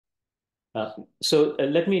So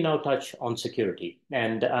let me now touch on security.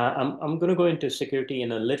 And I'm going to go into security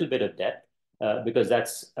in a little bit of depth because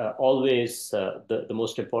that's always the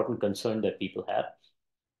most important concern that people have.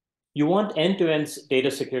 You want end-to-end data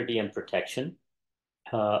security and protection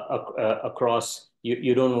across,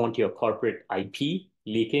 you don't want your corporate IP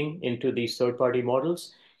leaking into these third-party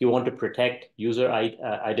models. You want to protect user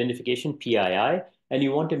identification, PII, and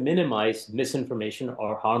you want to minimize misinformation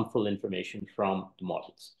or harmful information from the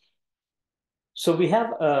models. So we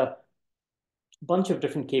have a bunch of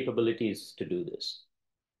different capabilities to do this.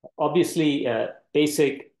 Obviously,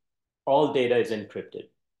 basic, all data is encrypted.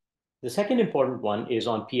 The second important one is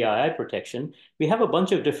on PII protection. We have a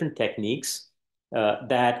bunch of different techniques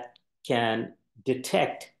that can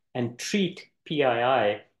detect and treat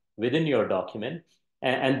PII within your document.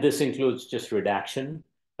 And this includes just redaction,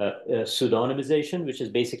 pseudonymization, which is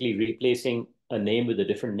basically replacing a name with a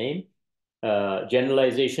different name,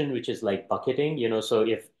 generalization, which is like bucketing, so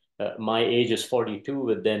if my age is 42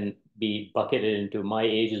 would then be bucketed into my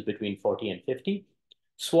age is between 40 and 50.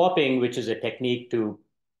 Swapping, which is a technique to,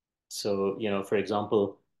 so, for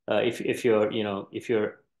example, if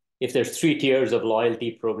there's 3 tiers of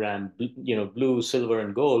loyalty program, blue, silver,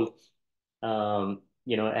 and gold,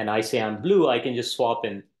 and I say I'm blue, I can just swap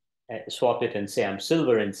it and say I'm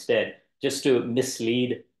silver instead, just to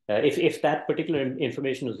mislead. If that particular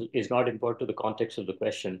information is not important to the context of the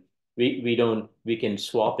question, we can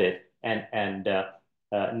swap it and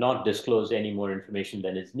not disclose any more information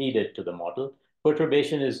than is needed to the model.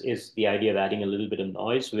 Perturbation is the idea of adding a little bit of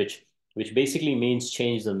noise, which basically means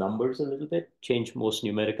change the numbers a little bit, change most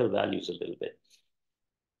numerical values a little bit.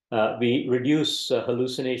 We reduce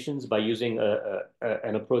hallucinations by using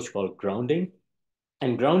an approach called grounding.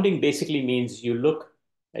 And grounding basically means you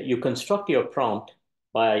construct your prompt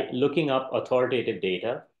by looking up authoritative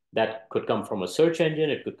data that could come from a search engine,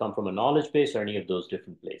 it could come from a knowledge base, or any of those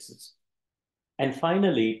different places. And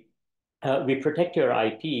finally, we protect your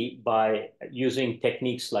IP by using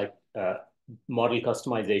techniques like model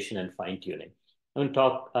customization and fine-tuning. I'll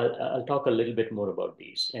talk a little bit more about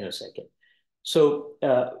these in a second. So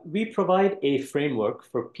we provide a framework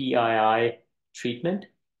for PII treatment.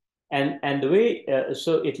 And the way,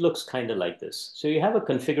 so it looks kind of like this. So you have a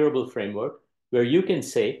configurable framework where you can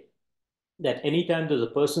say that anytime there's a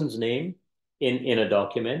person's name in a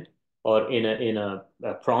document or in a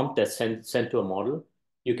prompt that's sent to a model,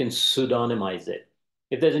 you can pseudonymize it.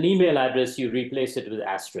 If there's an email address, you replace it with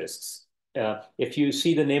asterisks. If you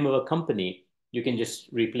see the name of a company, you can just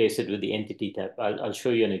replace it with the entity type. I'll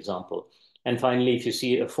show you an example. And finally, if you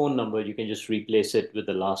see a phone number, you can just replace it with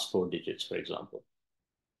the last 4 digits, for example.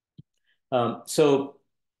 So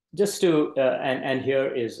just to, and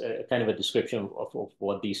here is a kind of a description of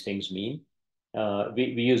what these things mean.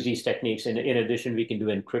 We use these techniques. In addition, we can do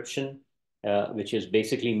encryption, which is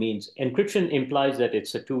basically means encryption implies that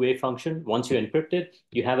it's a two-way function. Once you encrypt it,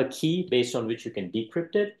 you have a key based on which you can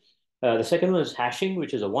decrypt it. The second one is hashing,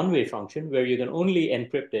 which is a one-way function where you can only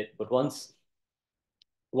encrypt it, but once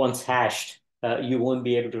hashed, you won't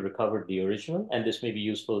be able to recover the original, and this may be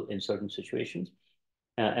useful in certain situations,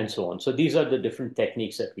 and so on. So these are the different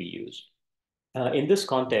techniques that we use. In this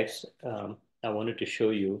context, I wanted to show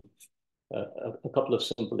you a couple of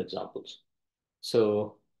simple examples.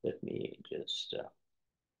 So let me just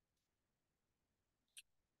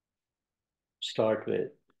start with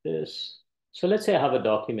this. So let's say I have a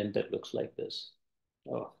document that looks like this.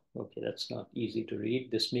 Oh, okay, that's not easy to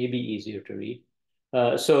read. This may be easier to read.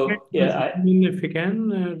 So yeah, if you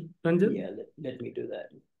can, Ranjit. Yeah, let me do that.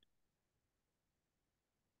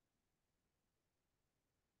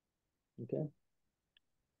 Okay.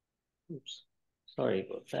 Oops. Sorry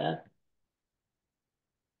about that.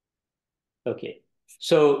 Okay.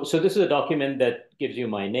 So this is a document that gives you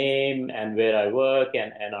my name and where I work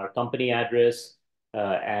and our company address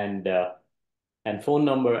and phone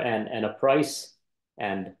number and a price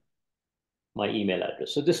and my email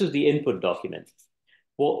address. So this is the input document.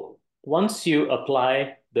 Well, once you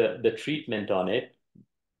apply the treatment on it,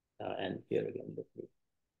 and here again,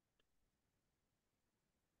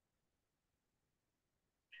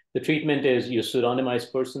 the treatment is you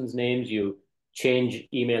pseudonymize persons' names, you change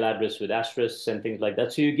email address with asterisks and things like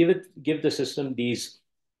that. So you give the system these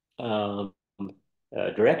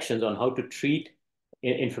directions on how to treat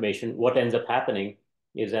information. What ends up happening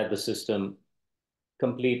is that the system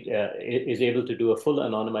is able to do a full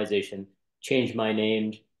anonymization, change my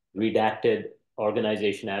name, redacted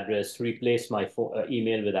organization address, replace my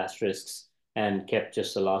email with asterisks, and kept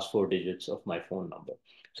just the last 4 digits of my phone number.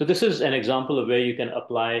 So this is an example of where you can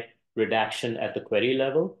apply redaction at the query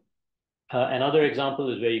level. Another example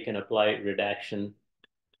is where you can apply redaction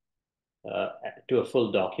to a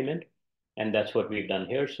full document. And that's what we've done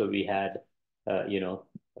here. So we had, you know,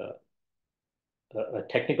 uh, a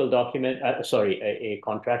technical document, sorry, a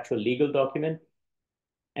contractual legal document.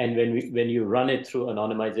 And when you run it through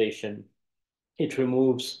anonymization, it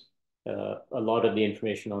removes a lot of the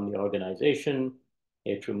information on the organization.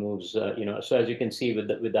 It removes, so as you can see with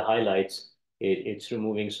the highlights, it's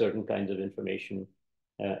removing certain kinds of information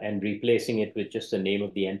and replacing it with just the name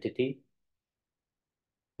of the entity.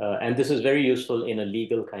 And this is very useful in a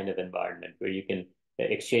legal kind of environment where you can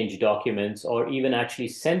exchange documents or even actually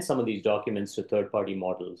send some of these documents to third-party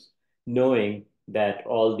models, knowing that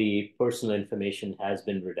all the personal information has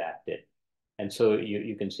been redacted. And so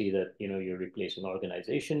you can see that, you're replacing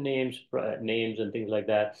organization names and things like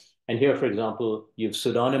that. And here, for example, you've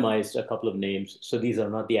pseudonymized a couple of names. So these are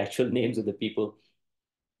not the actual names of the people,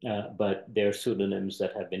 but they're pseudonyms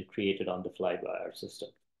that have been created on the fly by our system.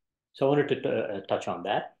 So I wanted to touch on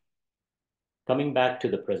that. Coming back to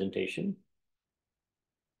the presentation.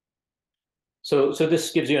 So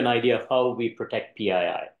this gives you an idea of how we protect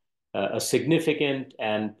PII. A significant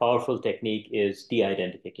and powerful technique is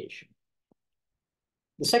de-identification.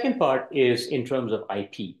 The second part is in terms of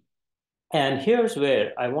IP. And here's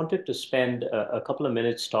where I wanted to spend a couple of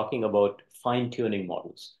minutes talking about fine-tuning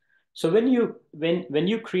models. So when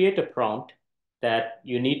you create a prompt that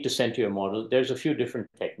you need to send to your model, there's a few different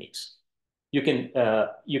techniques. You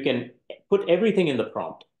can put everything in the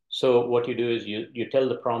prompt. So what you do is you tell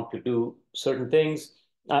the prompt to do certain things.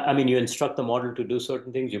 I mean, you instruct the model to do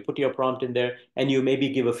certain things. You put your prompt in there, and you maybe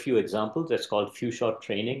give a few examples. That's called few shot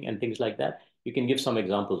training and things like that. You can give some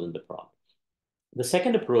examples in the prompt. The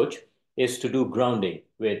second approach is to do grounding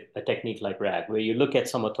with a technique like RAG, where you look at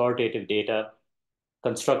some authoritative data,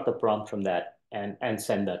 construct the prompt from that, and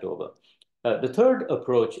send that over. The third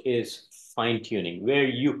approach is fine tuning, where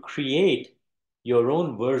you create your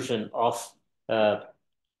own version of,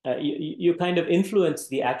 you kind of influence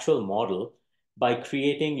the actual model by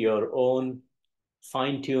creating your own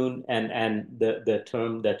fine tune, and the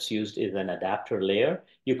term that's used is an adapter layer.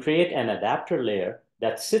 You create an adapter layer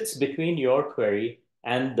that sits between your query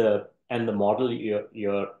and the model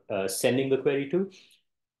you're sending the query to.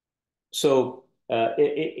 So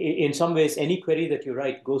in some ways, any query that you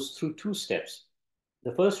write goes through two steps.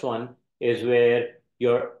 The first one is where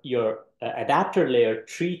your adapter layer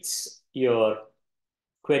treats your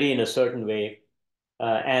query in a certain way.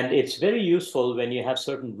 And it's very useful when you have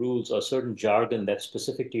certain rules or certain jargon that's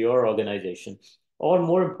specific to your organization. Or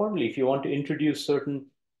more importantly, if you want to introduce certain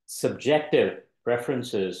subjective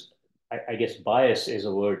preferences, I guess bias is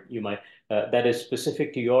a word you might, that is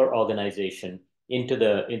specific to your organization into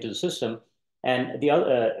the system. And the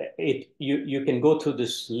other, you can go through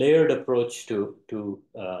this layered approach to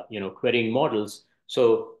querying models.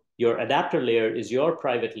 So your adapter layer is your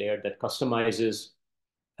private layer that customizes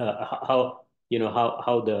how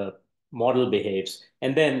the model behaves,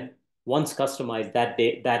 and then once customized,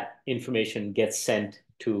 that information gets sent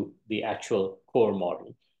to the actual core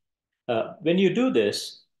model. When you do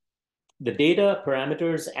this, the data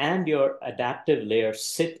parameters and your adaptive layer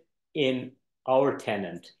sit in our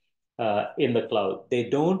tenant in the cloud. They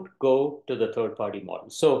don't go to the third-party model.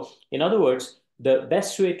 So in other words, the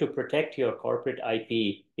best way to protect your corporate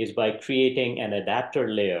IP is by creating an adapter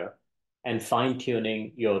layer and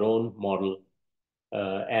fine-tuning your own model.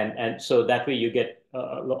 And so that way you get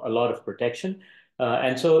a lot of protection.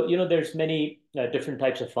 And so, there's many different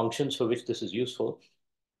types of functions for which this is useful.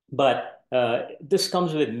 But this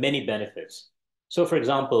comes with many benefits. So, for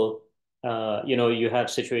example, you have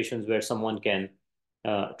situations where someone can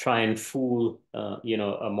try and fool,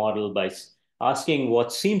 a model by asking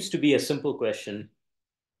what seems to be a simple question,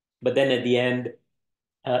 but then at the end,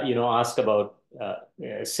 ask about,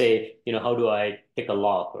 say, how do I pick a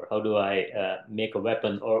lock, or how do I make a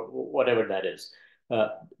weapon, or whatever that is.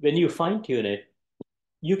 When you fine tune it,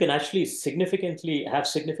 you can actually have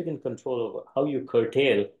significant control over how you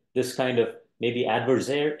curtail this kind of maybe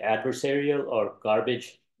adversarial or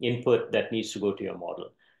garbage input that needs to go to your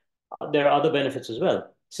model. There are other benefits as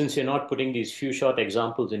well. Since you're not putting these few shot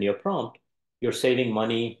examples in your prompt, you're saving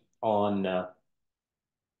money on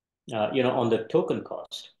the token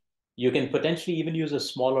cost. You can potentially even use a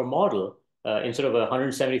smaller model. Instead of a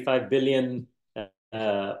 175 billion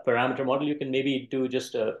parameter model, you can maybe do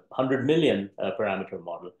just a 100 million parameter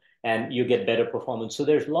model, and you get better performance. So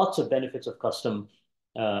there's lots of benefits of custom,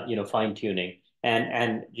 fine tuning.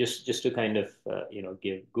 And just to kind of,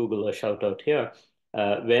 give Google a shout out here,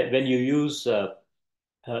 when you use the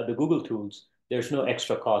Google tools, there's no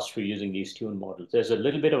extra cost for using these tune models. There's a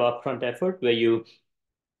little bit of upfront effort where you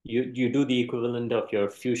do the equivalent of your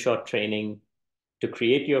few shot training to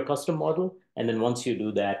create your custom model. And then once you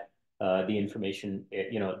do that, the information,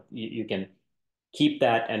 you can keep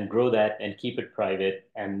that and grow that and keep it private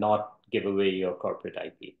and not give away your corporate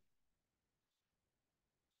IP.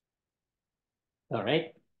 All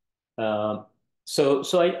right. Um, so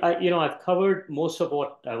I've covered most of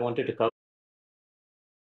what I wanted to cover.